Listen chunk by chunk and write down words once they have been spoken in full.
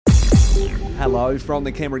Hello from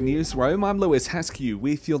the Canberra newsroom. I'm Lewis Haskew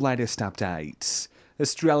with your latest updates.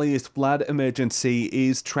 Australia's flood emergency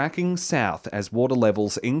is tracking south as water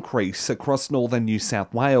levels increase across northern New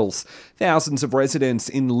South Wales. Thousands of residents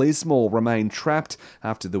in Lismore remain trapped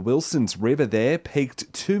after the Wilsons River there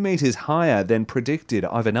peaked 2 metres higher than predicted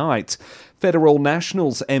overnight. Federal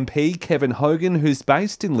Nationals MP Kevin Hogan, who's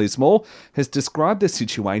based in Lismore, has described the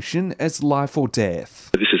situation as life or death.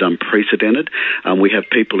 This is unprecedented. We have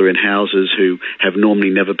people who are in houses who have normally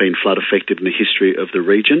never been flood affected in the history of the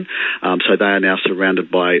region. So they are now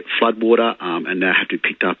surrounded by floodwater and now have to be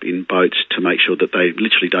picked up in boats to make sure that they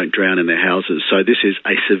literally don't drown in their houses. So this is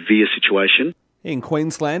a severe situation. In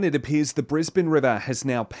Queensland, it appears the Brisbane River has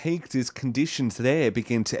now peaked as conditions there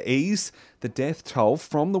begin to ease. The death toll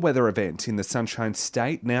from the weather event in the Sunshine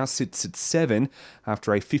State now sits at 7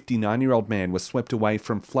 after a 59-year-old man was swept away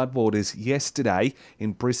from floodwaters yesterday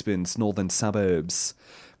in Brisbane's northern suburbs.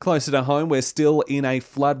 Closer to home, we're still in a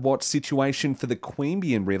flood watch situation for the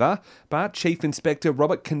Queanbeyan River, but Chief Inspector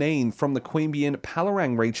Robert Caneen from the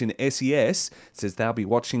Queanbeyan-Palerang region SES says they'll be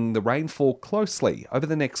watching the rainfall closely over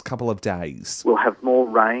the next couple of days. We'll have more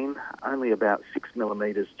rain, only about 6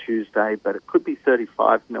 millimetres Tuesday, but it could be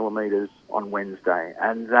 35 millimetres on Wednesday,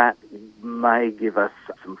 and that may give us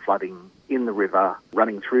some flooding in the river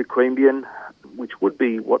running through Queanbeyan, which would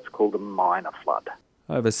be what's called a minor flood.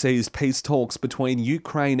 Overseas peace talks between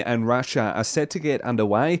Ukraine and Russia are set to get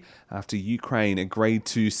underway after Ukraine agreed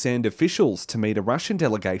to send officials to meet a Russian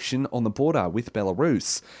delegation on the border with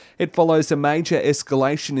Belarus. It follows a major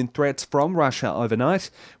escalation in threats from Russia overnight,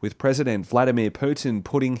 with President Vladimir Putin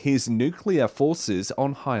putting his nuclear forces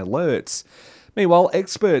on high alert. Meanwhile,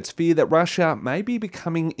 experts fear that Russia may be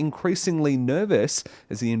becoming increasingly nervous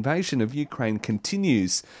as the invasion of Ukraine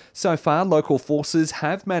continues. So far, local forces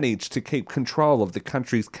have managed to keep control of the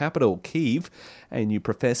country's capital, Kyiv. A new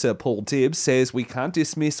professor, Paul Dibbs, says we can't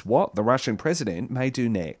dismiss what the Russian president may do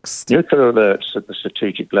next. Nuclear alerts at the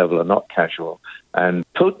strategic level are not casual. And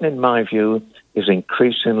Putin, in my view, is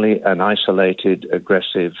increasingly an isolated,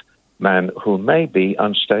 aggressive man who may be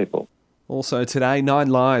unstable. Also today, 9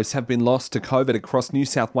 lives have been lost to COVID across New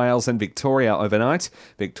South Wales and Victoria overnight.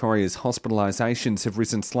 Victoria's hospitalisations have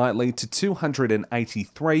risen slightly to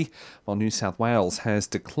 283, while New South Wales has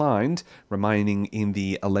declined, remaining in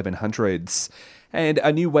the 1100s. And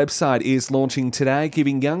a new website is launching today,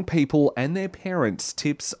 giving young people and their parents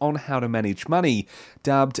tips on how to manage money.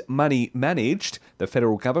 Dubbed Money Managed, the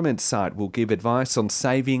federal government site will give advice on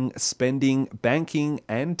saving, spending, banking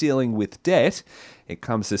and dealing with debt. It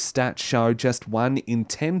comes as stats show just 1 in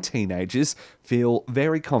 10 teenagers feel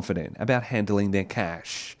very confident about handling their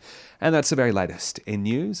cash. And that's the very latest in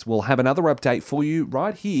news. We'll have another update for you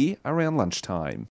right here around lunchtime.